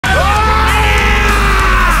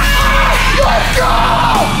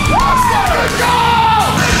Let's go!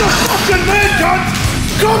 It's the fucking man, cunt!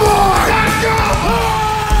 Come on! Let's go!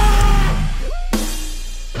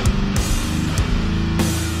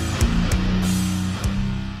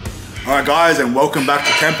 Alright guys, and welcome back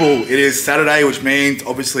to Temple. It is Saturday, which means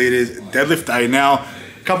obviously it is deadlift day. Now,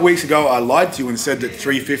 a couple weeks ago I lied to you and said that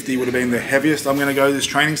 350 would have been the heaviest I'm going to go this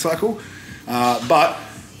training cycle. But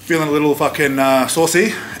feeling a little fucking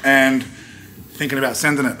saucy and thinking about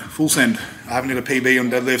sending it, full send. I haven't hit a PB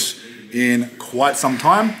on deadlifts in quite some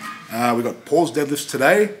time. We got paused deadlifts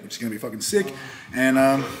today, which is going to be fucking sick. And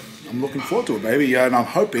I'm looking forward to it, baby. And I'm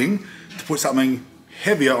hoping to put something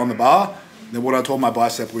heavier on the bar than what I tore my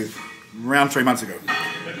bicep with around 3 months ago.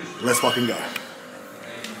 Let's fucking go.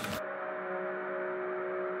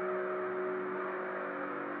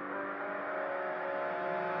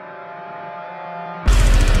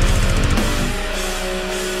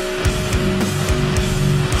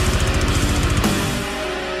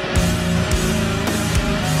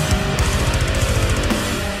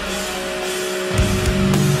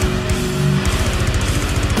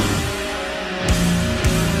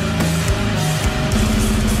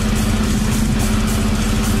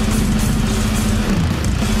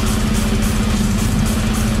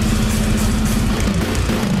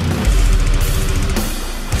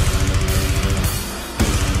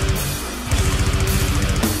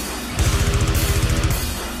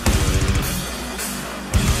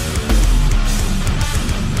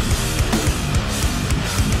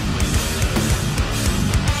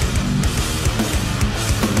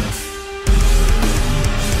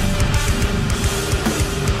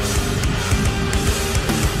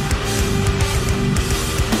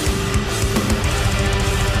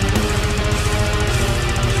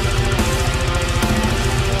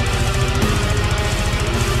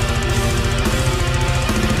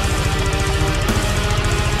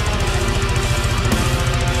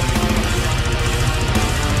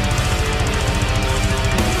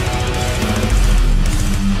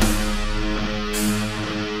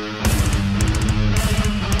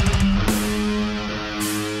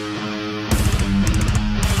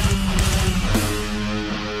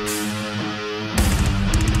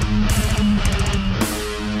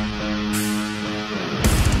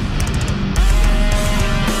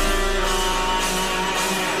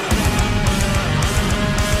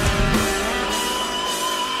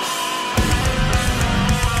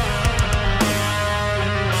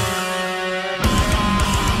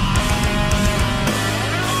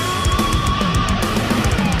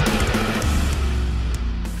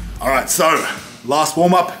 Alright, so last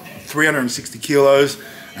warm-up, 360 kilos.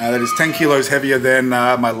 That is 10 kilos heavier than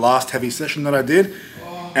my last heavy session that I did.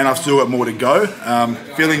 And I've still got more to go.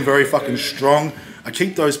 Feeling very fucking strong. I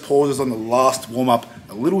keep those pauses on the last warm-up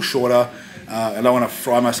a little shorter. I don't want to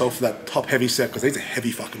fry myself for that top heavy set because these are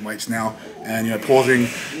heavy fucking weights now. And you know, pausing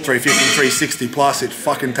 350, 360 plus, it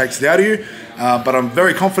fucking takes it out of you. But I'm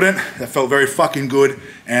very confident. That felt very fucking good.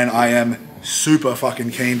 And I am super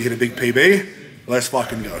fucking keen to hit a big PB. Let's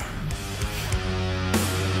fucking go.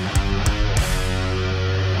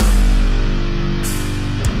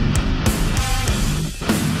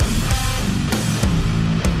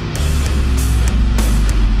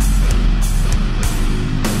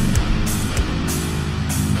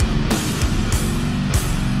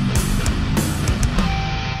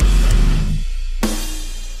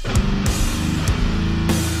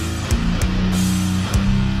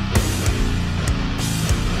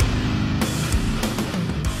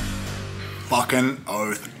 Fucking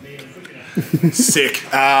oath. Sick.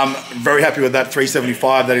 Very happy with that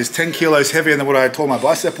 375. That is 10 kilos heavier than what I tore my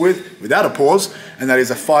bicep with, without a pause. And that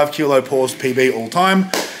is a 5 kilo paused PB all time.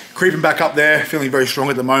 Creeping back up there, feeling very strong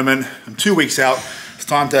at the moment. I'm 2 weeks out. It's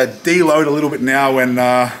time to deload a little bit now and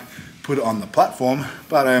put it on the platform.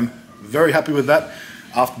 But I'm very happy with that.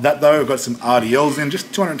 After that though, I've got some RDLs in,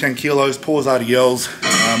 just 210 kilos, pause RDLs.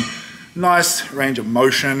 Nice range of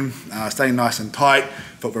motion, staying nice and tight,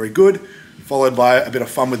 felt very good. Followed by a bit of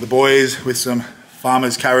fun with the boys with some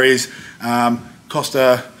farmers carries.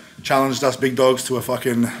 Costa challenged us big dogs to a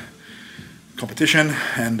fucking competition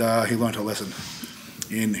and he learnt a lesson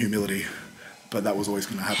in humility, but that was always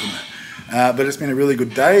going to happen. But it's been a really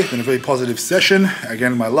good day, it's been a really positive session.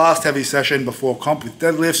 Again, my last heavy session before comp with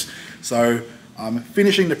deadlifts. So I'm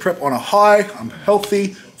finishing the prep on a high, I'm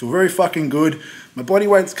healthy, feel very fucking good. My body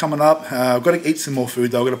weight's coming up. I've got to eat some more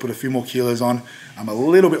food though. I've got to put a few more kilos on. I'm a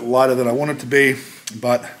little bit lighter than I wanted to be,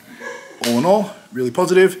 but all in all, really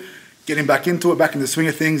positive. Getting back into it, back in the swing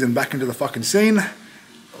of things and back into the fucking scene.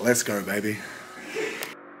 Let's go, baby.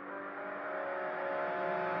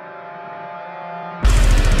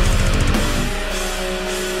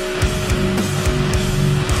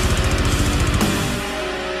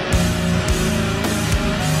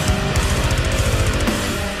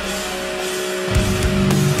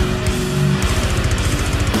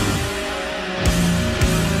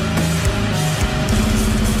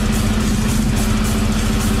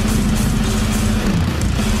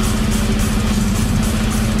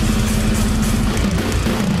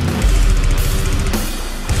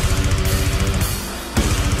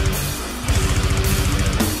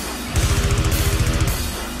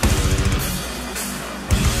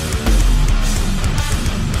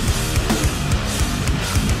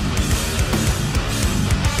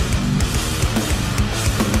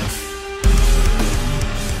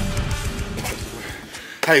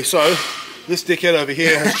 Hey, so this dickhead over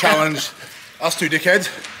here has challenged us two dickheads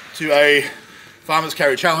to a farmer's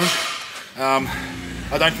carry challenge.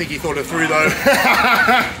 I don't think he thought it through though.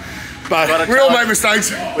 But we all make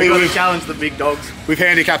mistakes. We got to challenge the big dogs. We've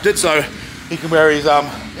handicapped it so he can wear his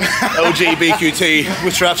LGBTQ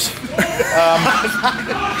with straps.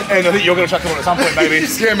 And I think you're going to chuck them on at some point, maybe.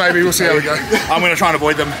 Yeah, maybe. We'll see how we go. I'm going to try and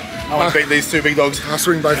avoid them. I want to beat these two big dogs. I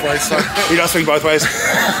swing both ways, so. He does swing both ways.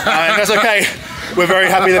 And that's okay. We're very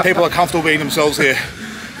happy that people are comfortable being themselves here.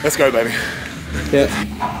 Let's go, baby. Yeah.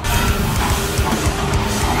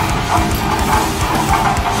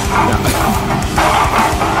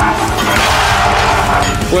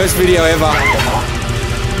 Worst video ever.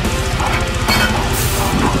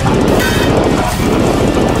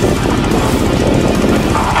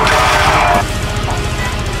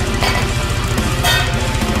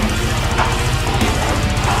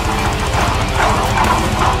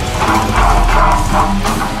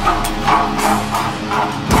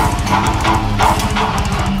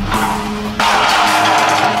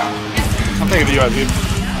 I'm taking a video of you.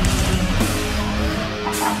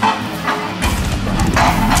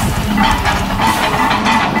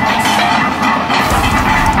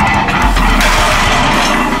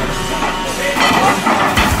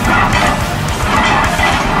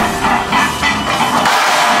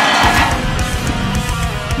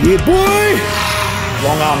 Yeah, boy!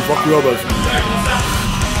 Long arms, rock your elbows.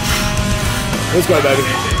 Let's go, baby.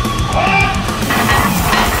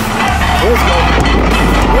 Let's go.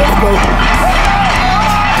 Let's go.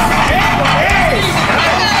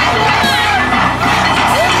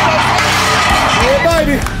 Yeah,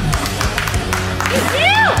 baby.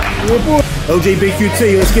 Yeah, boy. LGBTQ,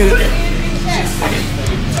 let's get it.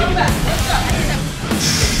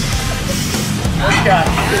 Let's go.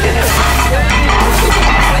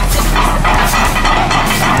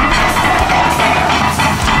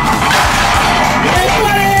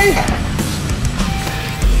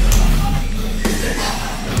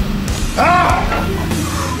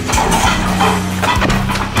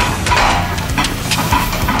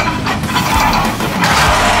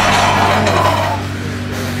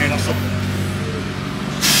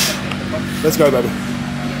 Let's go, baby.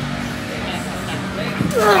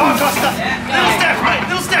 Oh, little steps, mate.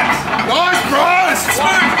 Little steps. Nice, bros!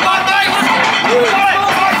 Smooth. Come mate.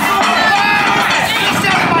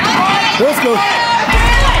 Let's go.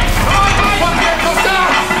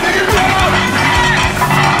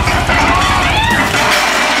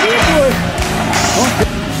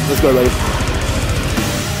 Let's go, baby.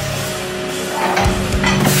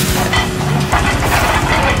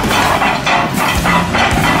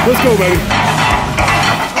 Let's go, baby.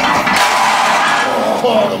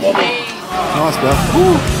 Oh, the wobble. Nice, bro.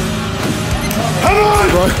 Woo. Come on,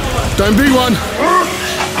 bro. Don't be one.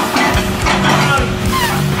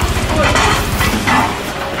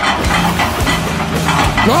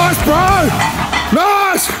 Nice, bro.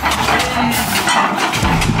 Nice.